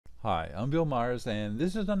Hi, I'm Bill Myers, and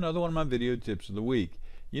this is another one of my video tips of the week.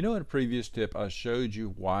 You know, in a previous tip, I showed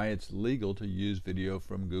you why it's legal to use video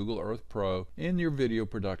from Google Earth Pro in your video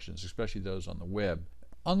productions, especially those on the web.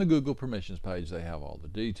 On the Google Permissions page, they have all the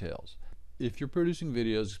details. If you're producing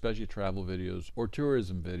videos, especially travel videos or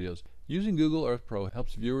tourism videos, using Google Earth Pro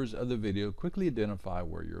helps viewers of the video quickly identify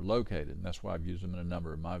where you're located, and that's why I've used them in a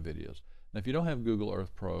number of my videos. Now, if you don't have Google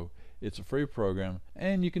Earth Pro, it's a free program,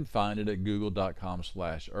 and you can find it at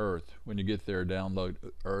google.com/earth. When you get there, download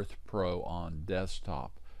Earth Pro on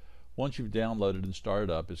desktop. Once you've downloaded and started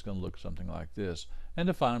up, it's going to look something like this. And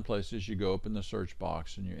to find places, you go up in the search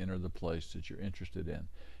box and you enter the place that you're interested in.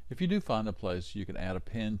 If you do find a place, you can add a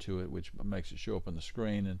pin to it, which makes it show up on the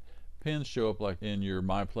screen, and pins show up like in your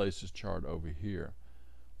My Places chart over here.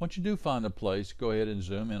 Once you do find a place, go ahead and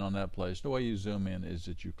zoom in on that place. The way you zoom in is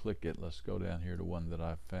that you click it. Let's go down here to one that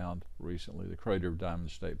I found recently, the Crater of Diamond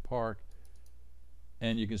State Park.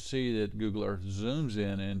 And you can see that Google Earth zooms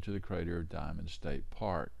in into the Crater of Diamond State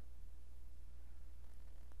Park.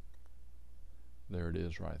 There it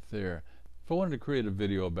is right there. If I wanted to create a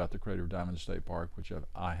video about the Crater of Diamond State Park, which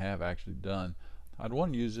I have actually done, I'd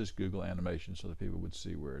want to use this Google animation so that people would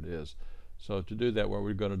see where it is. So to do that, what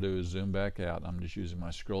we're going to do is zoom back out. I'm just using my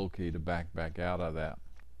scroll key to back out of that.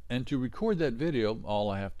 And to record that video, all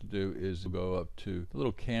I have to do is go up to the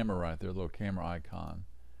little camera right there, the little camera icon.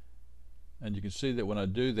 And you can see that when I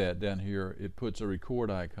do that down here, it puts a record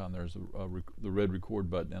icon. There's the red record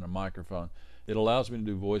button and a microphone. It allows me to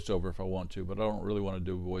do voiceover if I want to, but I don't really want to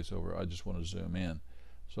do voiceover. I just want to zoom in.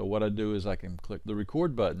 So what I do is I can click the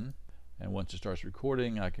record button, and once it starts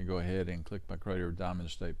recording, I can go ahead and click my Crater of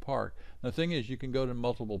Diamond State Park. Now, the thing is, you can go to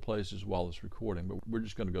multiple places while it's recording, but we're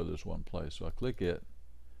just going to go to this one place. So I click it,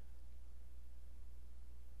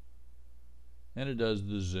 and it does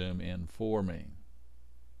the zoom in for me.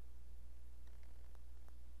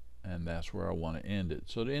 And that's where I want to end it.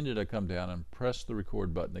 So to end it, I come down and press the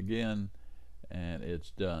record button again, and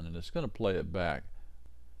it's done. And it's going to play it back.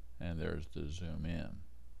 And there's the zoom in.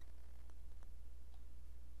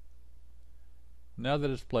 Now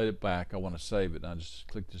that it's played it back, I want to save it. I just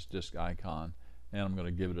click this disk icon, and I'm going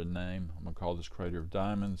to give it a name. I'm going to call this Crater of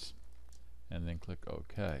Diamonds, and then click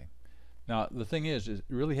OK. Now the thing is it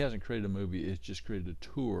really hasn't created a movie, it's just created a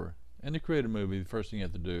tour. And to create a movie, the first thing you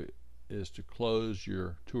have to do is to close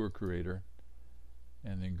your tour creator,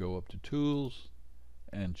 and then go up to Tools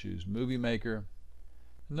and choose Movie Maker.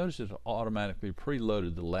 And notice it's automatically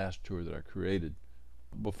preloaded the last tour that I created.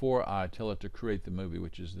 Before I tell it to create the movie,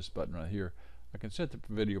 which is this button right here, I can set the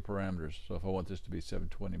video parameters. So if I want this to be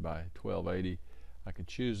 720 by 1280, I can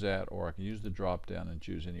choose that, or I can use the drop down and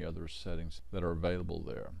choose any other settings that are available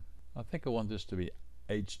there. I think I want this to be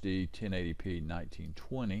HD 1080p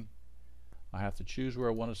 1920. I have to choose where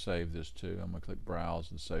I want to save this to. I'm going to click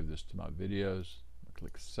Browse and save this to my videos. I'm going to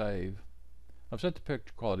click Save. I've set the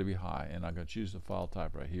picture quality to be high, and I'm going to choose the file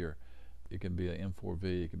type right here. It can be an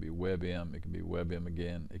M4V, it can be WebM, it can be WebM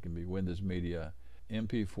again, it can be Windows Media,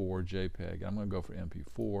 MP4, JPEG. I'm going to go for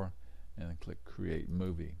MP4 and then click Create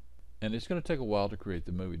Movie. And it's going to take a while to create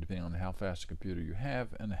the movie depending on how fast a computer you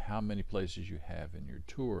have and how many places you have in your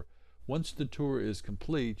tour. Once the tour is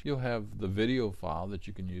complete, you'll have the video file that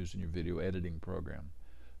you can use in your video editing program.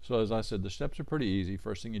 So as I said, the steps are pretty easy.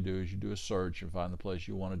 First thing you do is you do a search and find the place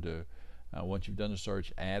you want to do. Once you've done the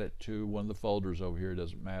search, add it to one of the folders over here. It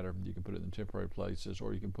doesn't matter. You can put it in temporary places,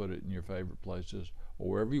 or you can put it in your favorite places, or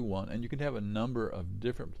wherever you want. And you can have a number of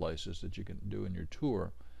different places that you can do in your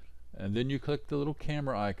tour. And then you click the little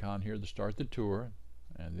camera icon here to start the tour.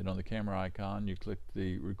 And then on the camera icon, you click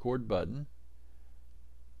the record button.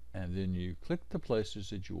 And then you click the places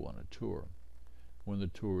that you want to tour. When the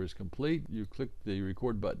tour is complete, you click the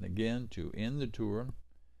record button again to end the tour.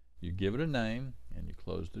 You give it a name, and you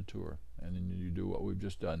close the tour. And then you do what we've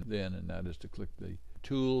just done then, and that is to click the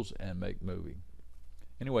Tools and Make Movie.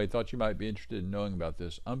 Anyway, thought you might be interested in knowing about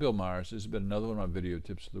this. I'm Bill Myers. This has been another one of my video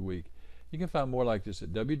tips of the week. You can find more like this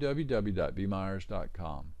at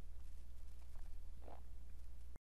www.bmyers.com.